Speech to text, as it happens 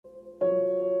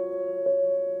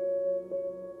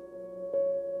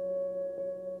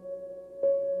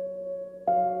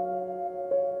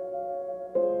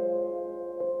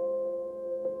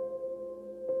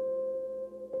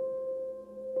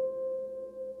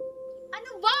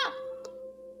Ano ba?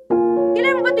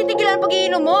 Kailan mo ba titigilan ang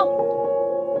pag-iinom mo?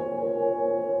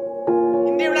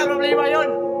 Hindi, wala problema yun.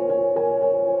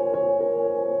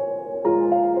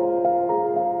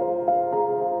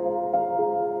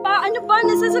 Pa, ano ba?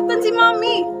 Nasasaktan si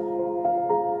Mami.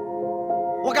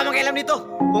 Huwag ka makialam dito.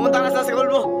 Pumunta ka na sa school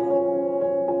mo.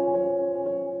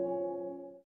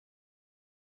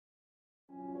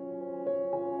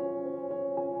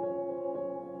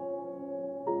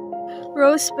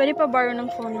 Rose, pwede pa borrow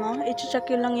ng phone mo? I-check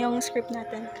yun lang yung script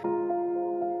natin.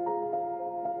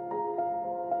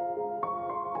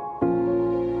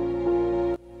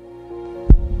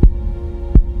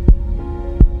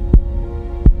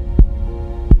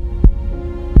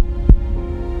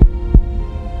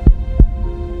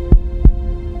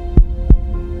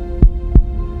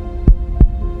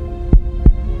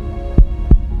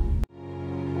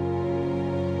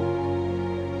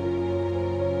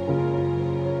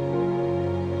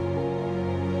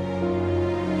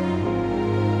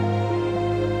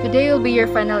 Today will be your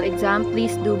final exam.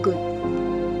 Please do good.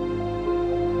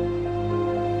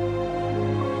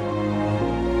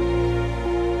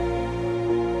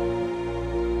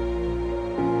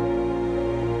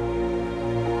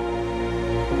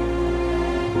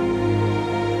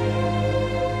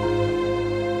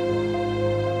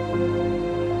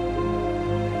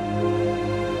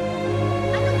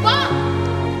 Ano ba?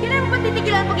 Kailan mo ba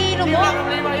titigilan ang pag-iinom Hindi, mo? wala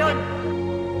problema yun.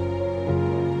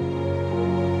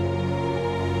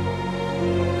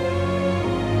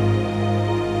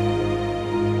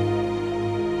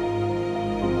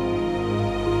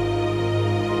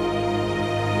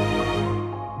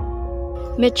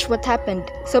 Mitch, what happened?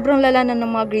 Sobrang lala na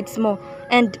ng mga grades mo.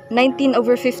 And 19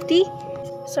 over 50?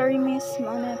 Sorry, miss.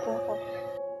 Mauna po ako.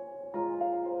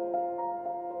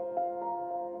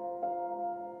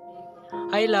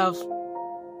 Hi, love.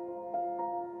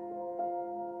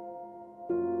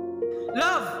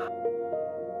 Love!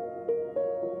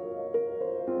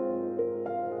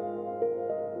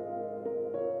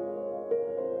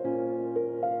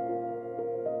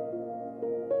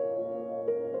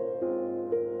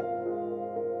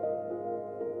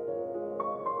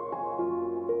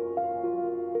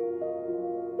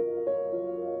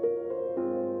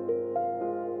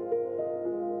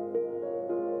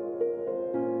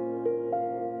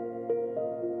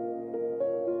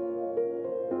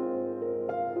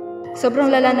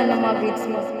 Sobrang lala na ng mga grades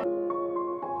mo.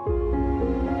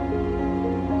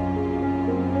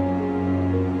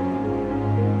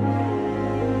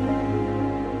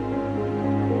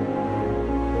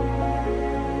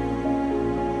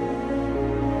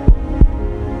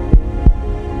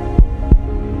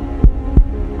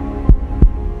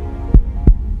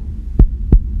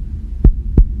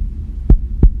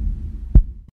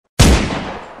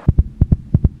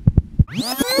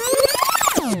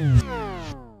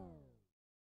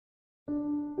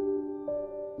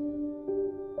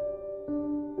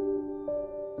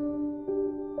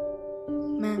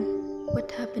 Ma'am, what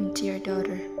happened to your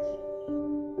daughter?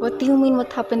 What do you mean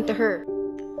what happened to her?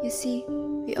 You see,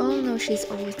 we all know she's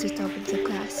always the top of the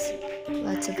class.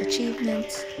 Lots of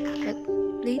achievements, but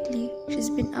lately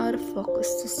she's been out of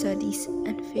focus to studies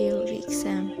and failed the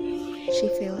exam. She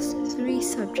fails 3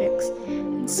 subjects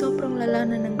and sobrang lala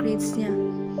na ng grades niya.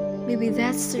 Maybe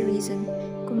that's the reason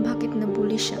kung bakit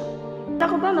nabully siya.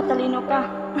 Ako ba? Matalino ka.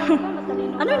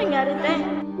 Ano nangyari, te?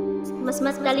 Mas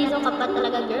talino ka pa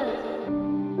talaga, girl.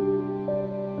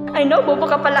 I know, bobo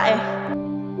ka pala eh.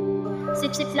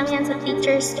 Sip-sip lang yan sa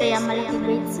teachers, kaya malaki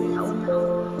grades.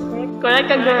 Correct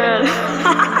ka, girl.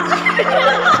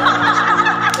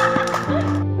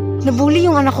 Nabully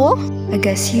yung anak ko? I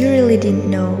guess you really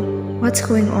didn't know what's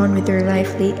going on with her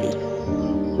life lately.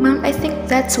 Ma'am, I think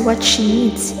that's what she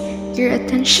needs. Your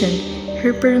attention,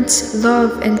 her parents'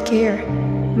 love and care.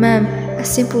 Ma'am, a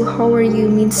simple how are you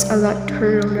means a lot to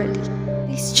her already.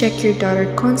 Please check your daughter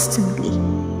constantly.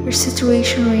 Her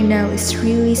situation right now is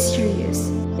really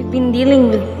serious. I've been dealing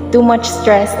with too much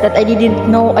stress that I didn't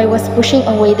know I was pushing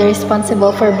away the responsible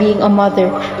for being a mother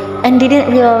and didn't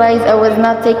realize I was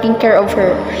not taking care of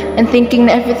her and thinking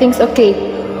that everything's okay.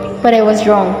 But I was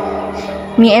wrong.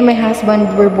 Me and my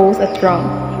husband were both at wrong.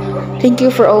 Thank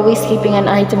you for always keeping an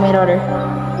eye to my daughter.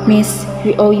 Miss,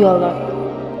 we owe you a lot.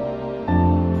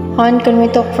 Hon, can we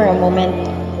talk for a moment?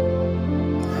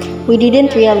 We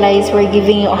didn't realize we're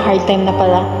giving you a hard time na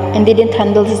pala and didn't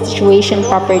handle the situation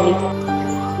properly.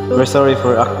 We're sorry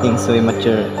for acting so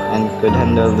immature and could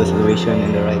handle the situation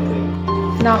in the right way.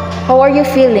 Now, how are you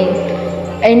feeling?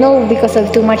 I know because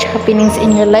of too much happenings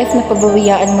in your life na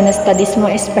pabawiyaan mo na studies mo,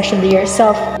 especially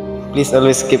yourself. Please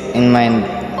always keep in mind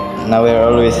na we're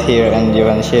always here and you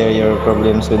can share your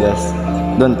problems with us.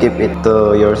 don't keep it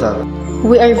to yourself.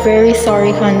 We are very sorry,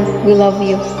 hon. We love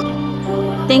you.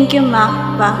 Thank you, Ma,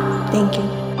 Pa. Thank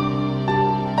you.